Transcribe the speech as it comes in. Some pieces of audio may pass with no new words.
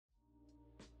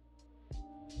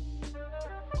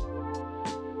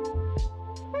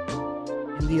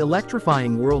the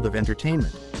electrifying world of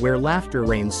entertainment, where laughter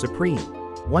reigns supreme,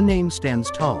 one name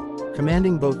stands tall,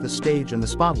 commanding both the stage and the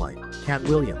spotlight: Katt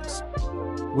Williams.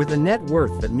 With a net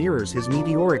worth that mirrors his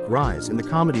meteoric rise in the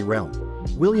comedy realm,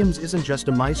 Williams isn't just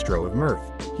a maestro of mirth,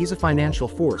 he's a financial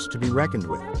force to be reckoned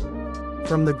with.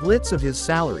 From the glitz of his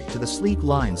salary to the sleek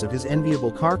lines of his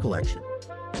enviable car collection.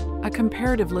 A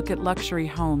comparative look at luxury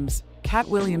homes, Katt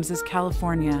Williams'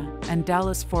 California, and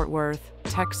Dallas-Fort Worth,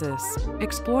 Texas.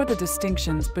 Explore the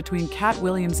distinctions between Katt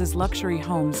Williams' luxury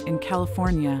homes in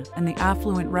California and the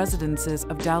affluent residences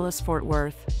of Dallas-Fort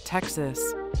Worth,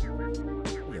 Texas.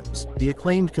 Williams, the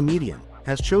acclaimed comedian,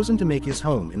 has chosen to make his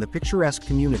home in the picturesque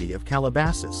community of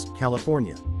Calabasas,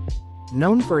 California.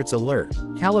 Known for its allure,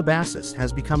 Calabasas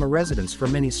has become a residence for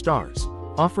many stars,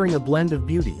 offering a blend of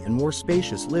beauty and more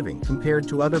spacious living compared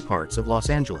to other parts of Los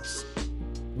Angeles.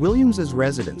 Williams's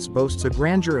residence boasts a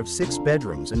grandeur of 6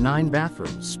 bedrooms and 9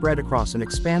 bathrooms spread across an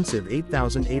expansive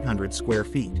 8,800 square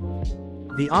feet.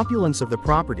 The opulence of the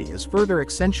property is further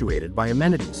accentuated by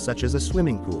amenities such as a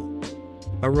swimming pool,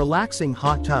 a relaxing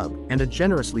hot tub, and a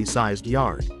generously sized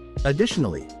yard.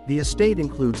 Additionally, the estate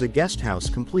includes a guest house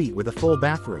complete with a full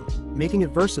bathroom, making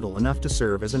it versatile enough to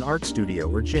serve as an art studio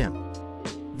or gym.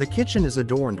 The kitchen is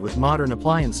adorned with modern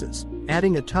appliances,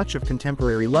 adding a touch of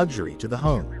contemporary luxury to the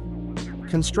home.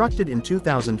 Constructed in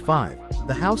 2005,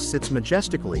 the house sits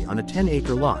majestically on a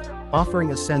 10-acre lot,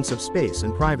 offering a sense of space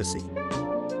and privacy.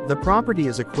 The property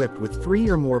is equipped with 3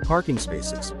 or more parking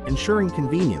spaces, ensuring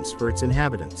convenience for its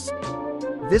inhabitants.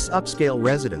 This upscale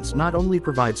residence not only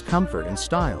provides comfort and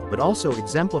style but also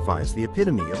exemplifies the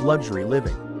epitome of luxury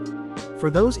living. For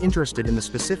those interested in the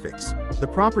specifics, the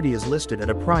property is listed at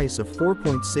a price of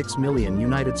 $4.6 million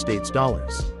United States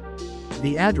dollars.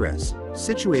 The address,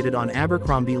 situated on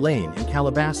Abercrombie Lane in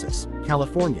Calabasas,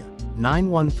 California,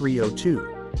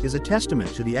 91302, is a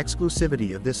testament to the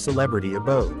exclusivity of this celebrity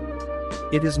abode.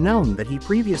 It is known that he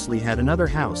previously had another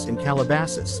house in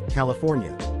Calabasas,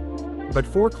 California, but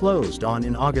foreclosed on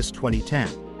in August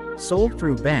 2010, sold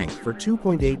through bank for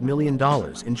 $2.8 million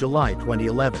in July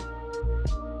 2011.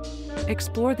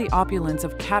 Explore the opulence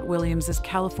of Katt Williams'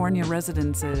 California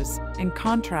residences, in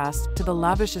contrast to the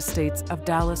lavish estates of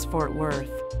Dallas-Fort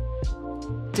Worth.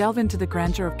 Delve into the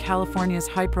grandeur of California's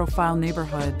high-profile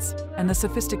neighborhoods and the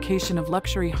sophistication of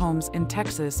luxury homes in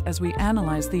Texas as we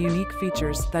analyze the unique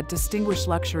features that distinguish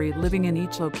luxury living in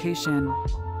each location.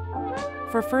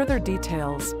 For further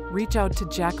details, reach out to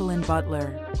Jacquelyn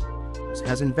Butler.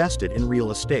 Has invested in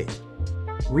real estate.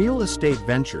 Real estate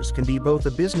ventures can be both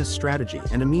a business strategy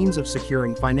and a means of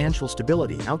securing financial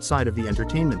stability outside of the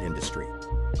entertainment industry.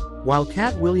 While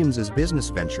Katt Williams' business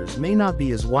ventures may not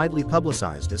be as widely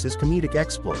publicized as his comedic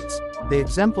exploits, they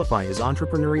exemplify his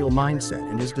entrepreneurial mindset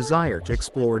and his desire to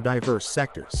explore diverse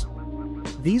sectors.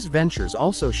 These ventures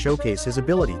also showcase his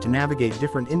ability to navigate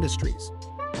different industries.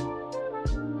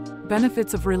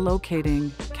 Benefits of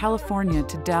relocating California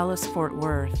to Dallas-Fort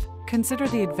Worth. Consider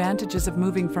the advantages of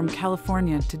moving from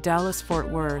California to Dallas-Fort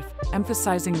Worth,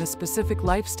 emphasizing the specific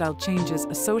lifestyle changes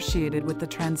associated with the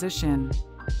transition.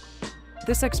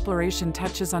 This exploration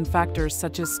touches on factors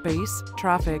such as space,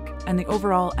 traffic, and the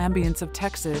overall ambience of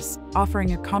Texas,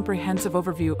 offering a comprehensive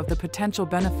overview of the potential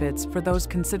benefits for those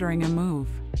considering a move.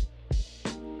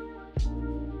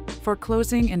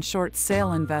 Foreclosing and short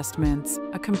sale investments,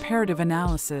 a comparative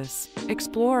analysis.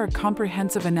 Explore a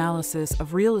comprehensive analysis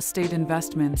of real estate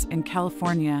investments in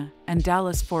California and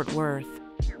Dallas-Fort Worth.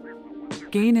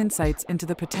 Gain insights into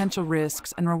the potential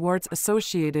risks and rewards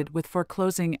associated with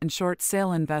foreclosing and short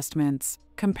sale investments,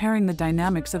 comparing the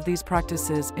dynamics of these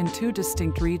practices in 2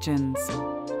 distinct regions.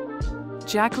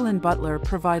 Jacquelyn Butler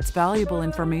provides valuable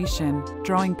information,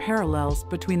 drawing parallels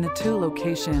between the 2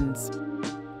 locations.